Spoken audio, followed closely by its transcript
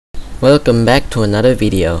Welcome back to another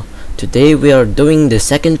video. Today we are doing the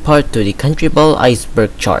second part to the Countryball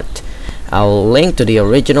iceberg chart. I will link to the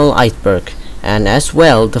original iceberg and as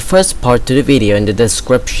well the first part to the video in the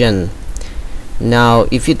description. Now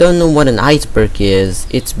if you don't know what an iceberg is,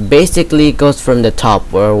 it basically goes from the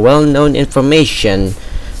top where well-known information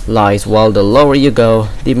lies, while the lower you go,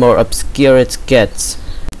 the more obscure it gets.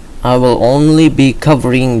 I will only be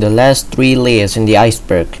covering the last 3 layers in the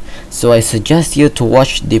iceberg, so I suggest you to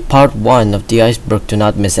watch the part 1 of the iceberg to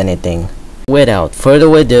not miss anything. Without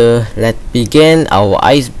further ado, let's begin our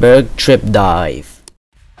iceberg trip dive.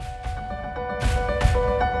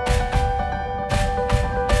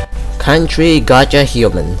 Country Gacha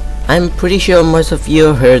Human. I'm pretty sure most of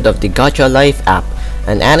you heard of the Gacha Life app,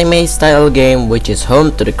 an anime style game which is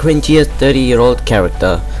home to the cringiest 30-year-old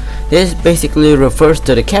character. This basically refers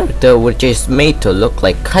to the character which is made to look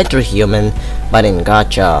like Country Human, but in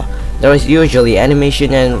Gacha. There is usually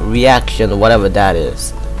animation and reaction, whatever that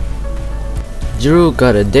is. Drew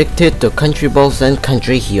got addicted to Country Balls and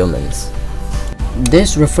Country Humans.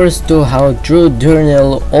 This refers to how Drew during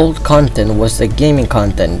old content was a gaming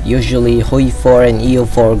content, usually Hoi4 and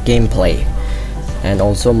EO4 gameplay, and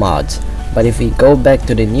also mods. But if we go back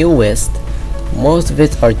to the newest, most of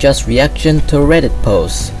it are just reaction to Reddit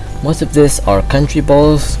posts. Most of these are Country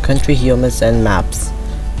Balls, Country Humans, and maps.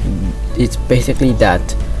 It's basically that.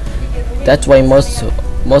 That's why most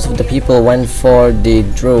of the people went for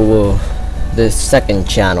the second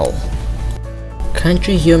channel.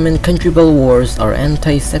 Country Human Country Ball wars are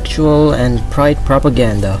anti-sexual and pride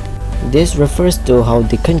propaganda. This refers to how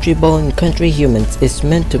the Country Ball and Country Humans is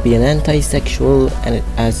meant to be an anti-sexual, and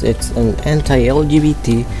as it's an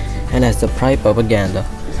anti-LGBT and as a pride propaganda.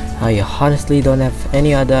 I honestly don't have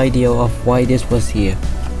any other idea of why this was here.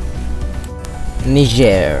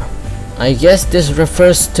 Niger. I guess this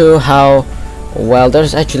refers to how, well,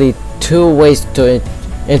 there's actually 2 ways to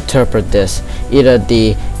interpret this, either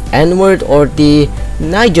the N-word or the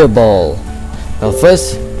Niger Ball. Well,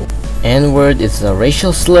 first, N-word is a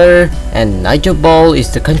racial slur and Niger Ball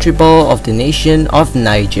is the country ball of the nation of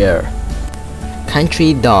Niger.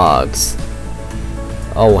 Country dogs.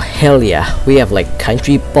 Oh hell yeah, we have like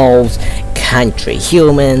Country Balls, Country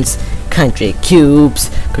Humans, Country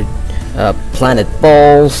Cubes, Planet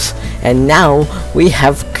Balls, and now we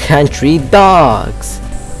have Country Dogs.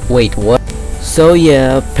 Wait, what? So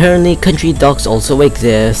yeah, apparently country dogs also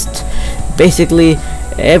exist. Basically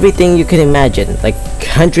everything you can imagine, like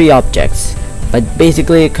country objects, but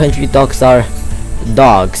basically country dogs are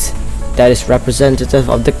dogs that is representative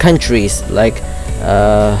of the countries, like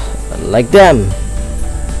them.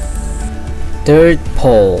 Third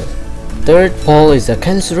Pole. Third Pole is a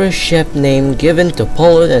cancerous ship name given to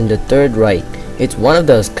Poland and the Third Reich. It's one of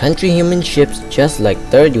those country human ships, just like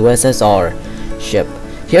Third USSR ship.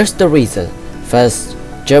 Here's the reason. First,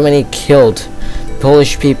 Germany killed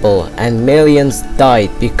Polish people and millions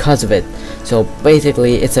died because of it. So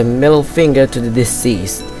basically it's a middle finger to the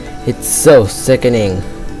deceased. It's so sickening.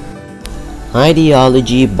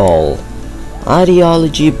 Ideology Ball.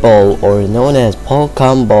 Ideology Ball, or known as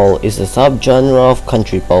Polcom Ball, is a subgenre of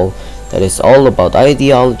Country Ball that is all about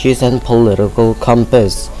ideologies and political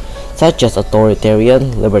compass, such as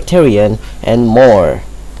authoritarian, libertarian, and more.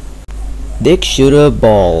 Dick Shooter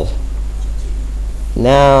Ball.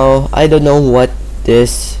 Now, I don't know what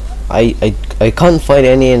this. I can't find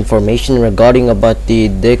any information regarding about the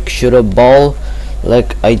Dick Shooter Ball.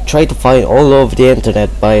 Like, I tried to find all over the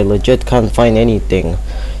internet, but I legit can't find anything.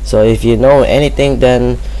 So if you know anything,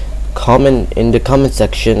 then comment in the comment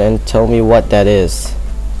section and tell me what that is.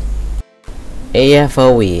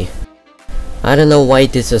 AFOE. I don't know why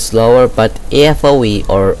this is slower, but AFOE,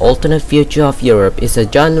 or Alternate Future of Europe, is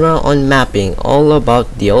a genre on mapping all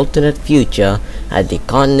about the alternate future at the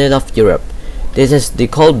continent of Europe. This is the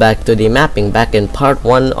callback to the mapping back in part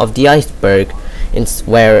 1 of the iceberg,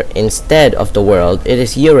 where instead of the world, it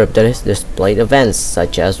is Europe that is displayed events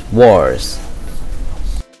such as wars.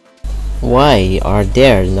 Why are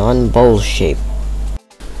there non-bowl shape?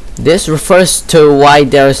 This refers to why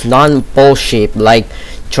there is non-bowl shape, like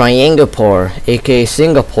Triangapore, aka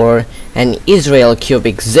Singapore, and Israel Cube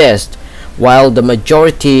exist, while the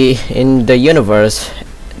majority in the universe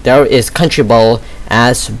there is Country Ball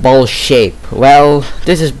as bowl shape. Well,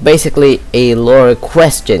 this is basically a lore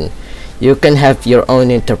question. You can have your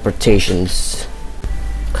own interpretations.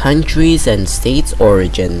 Countries and states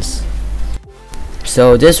origins.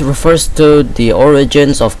 So this refers to the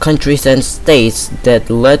origins of countries and states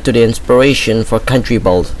that led to the inspiration for Country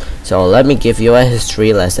Balls. So let me give you a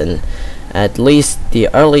history lesson. At least the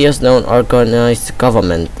earliest known organized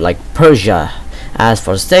government, like Persia, As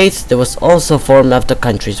for states, they was also formed after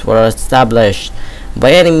countries were established.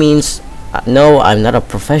 By any means, no, I'm not a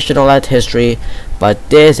professional at history, but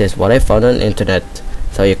this is what I found on the internet,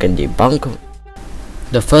 so you can debunk.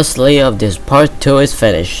 The first layer of this part 2 is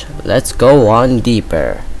finished. Let's go on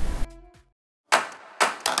deeper.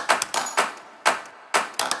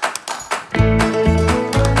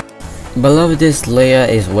 Below this layer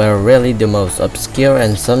is where really the most obscure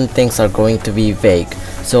and some things are going to be vague.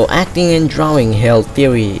 So acting and drawing hell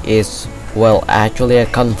theory is, well, actually I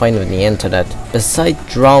can't find on the internet. Besides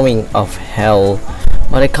drawing of hell,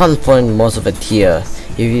 but I can't find most of it here.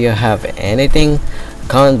 If you have anything,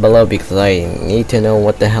 comment below because I need to know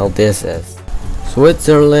what the hell this is.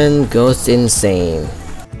 Switzerland goes insane.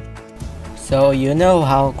 So you know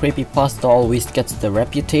how creepypasta always gets the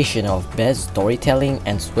reputation of best storytelling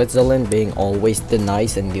and Switzerland being always the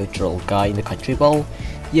nice and neutral guy in the Countryball?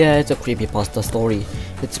 Yeah, it's a creepypasta story.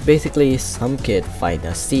 It's basically some kid find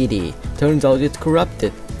a CD, turns out it's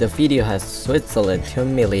corrupted. The video has Switzerland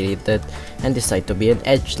humiliated and decide to be an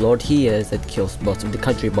edgelord he is that kills most of the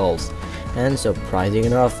Countrybals. And surprising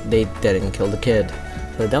enough, they didn't kill the kid.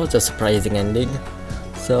 So that was a surprising ending.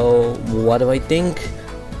 So what do I think?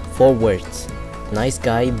 4 words. Nice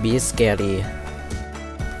guy, be scary.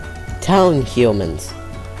 Town humans.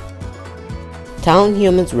 Town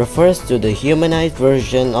humans refers to the humanized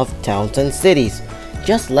version of towns and cities,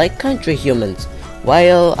 just like country humans.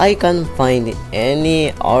 While I can't find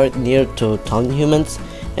any art near to town humans,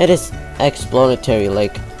 it is explanatory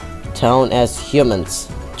like town as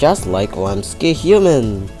humans, just like Wamsky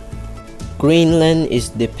human. Greenland is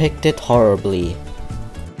depicted horribly.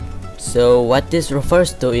 So what this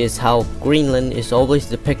refers to is how Greenland is always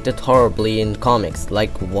depicted horribly in comics,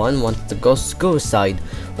 like one wants to go suicide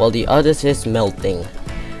while the other is melting.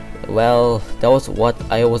 Well, that was what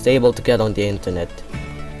I was able to get on the internet.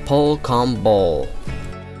 PineappleCool.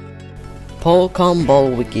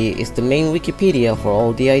 PineappleCool wiki is the main Wikipedia for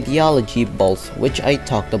all the ideology balls which I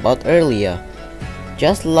talked about earlier.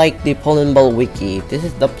 Just like the Pollen Ball wiki, this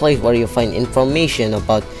is the place where you find information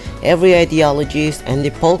about every ideologies and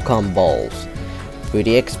the PineappleCool.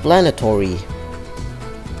 Pretty explanatory.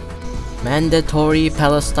 Mandatory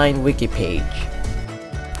Palestine wiki page.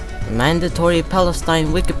 Mandatory Palestine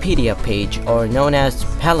Wikipedia page, or known as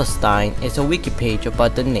Palestine, is a wiki page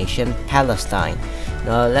about the nation Palestine.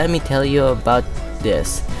 Now let me tell you about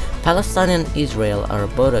this. Palestine and Israel are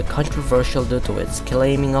both controversial due to its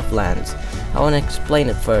claiming of lands. I want to explain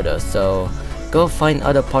it further, so go find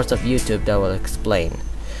other parts of YouTube that will explain.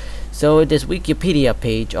 So this Wikipedia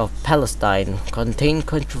page of Palestine contains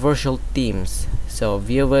controversial themes, so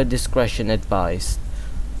viewer discretion advised.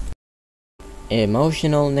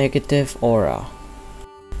 Emotional negative aura.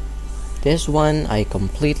 This one I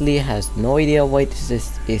completely has no idea why this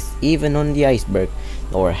is even on the Iceberg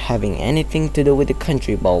or having anything to do with the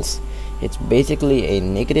Countryballs. It's basically a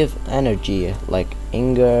negative energy like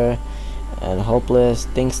anger and hopeless,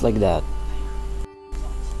 things like that.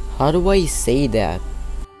 How do I say that?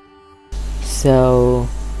 So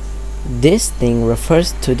this thing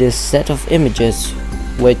refers to this set of images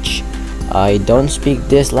which I don't speak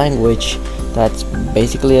this language. That's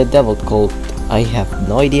basically a devil cult. I have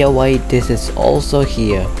no idea why this is also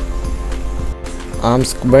here.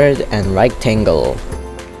 Iceberg and rectangle.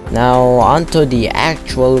 Now onto the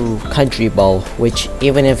actual country ball, which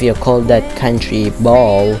even if you call that country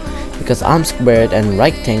ball, because Iceberg and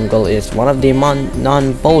rectangle is one of the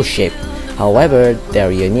non-ball shape. However,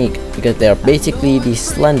 they're unique because they're basically the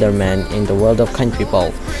Slender Man in the world of country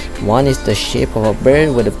ball. One is the shape of a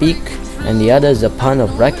bird with a beak, and the other is a pun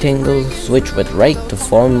of rectangle switch with right to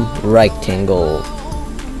form rectangle.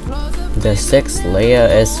 The 6th layer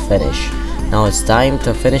is finished. Now it's time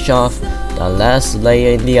to finish off the last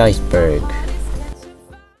layer in the iceberg.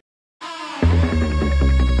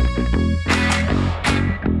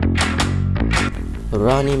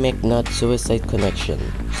 Ronnie McNutt suicide connection.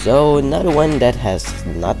 So another one that has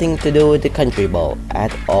nothing to do with the country ball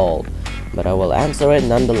at all, but I will answer it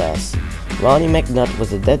nonetheless. Ronnie McNutt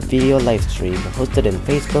was a dead video livestream hosted on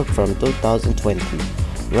Facebook from 2020.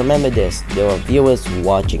 Remember this, there were viewers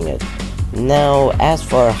watching it. Now, as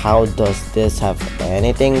for how does this have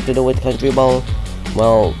anything to do with country ball?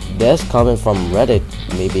 Well, this comment from Reddit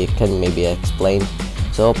can explain.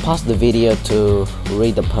 So pause the video to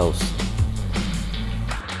read the post.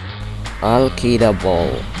 Al-Qaeda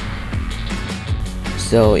Ball.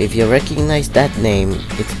 So if you recognize that name,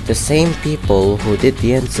 it's the same people who did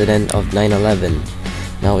the incident of 9/11.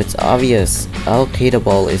 Now it's obvious, Al-Qaeda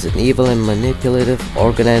Ball is an evil and manipulative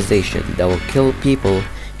organization that will kill people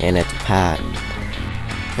in its path.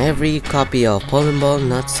 Every copy of PineappleCool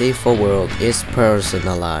Not Safe for World is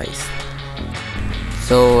personalized.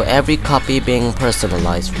 So every copy being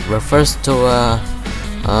personalized refers to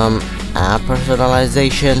app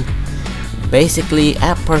personalization. Basically,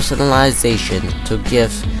 app personalization to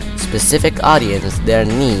give specific audience their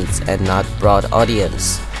needs and not broad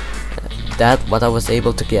audience. That's what I was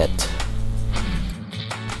able to get.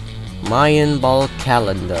 Mayan Ball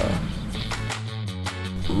Calendar.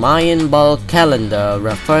 Mayan Ball Calendar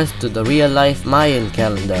refers to the real-life Mayan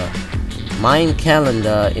calendar. Mayan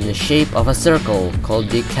calendar in the shape of a circle called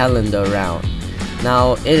the calendar round.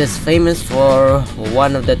 Now it is famous for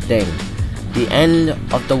one of the thing, the end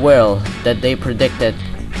of the world that they predicted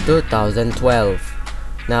 2012.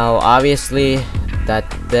 Now obviously that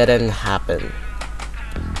didn't happen.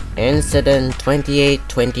 Incident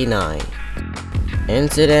 2829.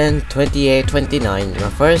 Incident 2829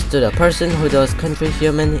 refers to the person who does Country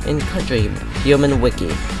Human in Country Human Wiki,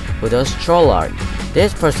 who does troll art.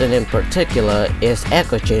 This person in particular is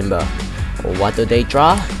Echo Chamber. What do they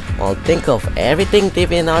draw? Well, think of everything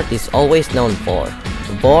DeviantArt is always known for: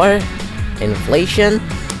 war, inflation,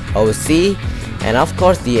 OC, and of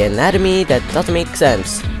course the anatomy that doesn't make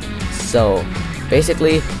sense. So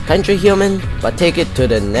basically Country Human, but take it to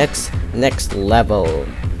the next level.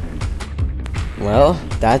 Well,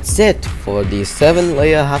 that's it for the 7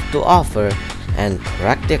 layer I have to offer, and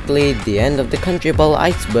practically the end of the Countryball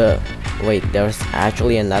Iceberg. Wait, there's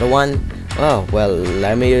actually another one? Oh, well,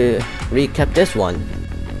 let me recap this one.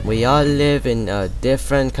 We all live in a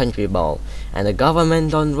different Countryball, and the government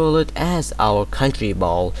don't rule it as our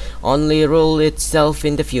Countryball, only rule itself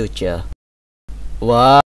in the future.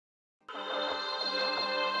 What?